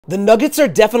The Nuggets are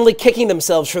definitely kicking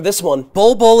themselves for this one.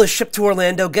 Bol Bol is shipped to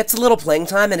Orlando, gets a little playing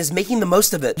time, and is making the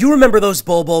most of it. You remember those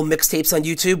Bol Bol mixtapes on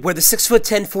YouTube where the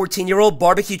 6'10", 14-year-old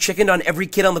barbecue chickened on every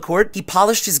kid on the court? He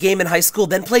polished his game in high school,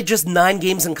 then played just 9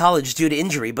 games in college due to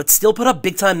injury, but still put up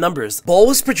big-time numbers. Bol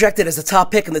was projected as a top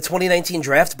pick in the 2019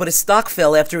 draft, but his stock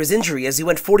fell after his injury as he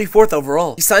went 44th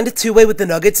overall. He signed a two-way with the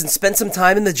Nuggets and spent some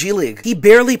time in the G League. He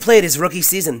barely played his rookie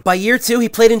season. By year 2, he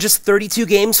played in just 32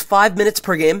 games, 5 minutes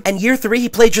per game, and year 3, he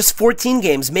played just 14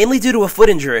 games, mainly due to a foot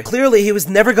injury. Clearly, he was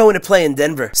never going to play in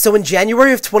Denver. So in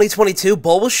January of 2022,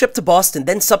 Bol was shipped to Boston,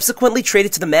 then subsequently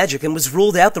traded to the Magic and was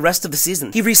ruled out the rest of the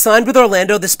season. He re-signed with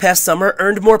Orlando this past summer,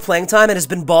 earned more playing time, and has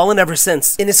been balling ever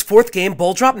since. In his 4th game,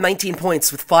 Bol dropped 19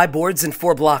 points with 5 boards and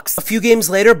 4 blocks. A few games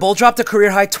later, Bol dropped a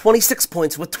career-high 26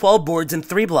 points with 12 boards and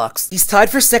 3 blocks. He's tied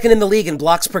for 2nd in the league in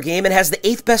blocks per game and has the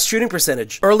 8th best shooting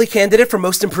percentage. Early candidate for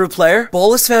most improved player,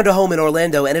 Bol has found a home in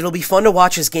Orlando, and it'll be fun to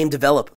watch his game develop.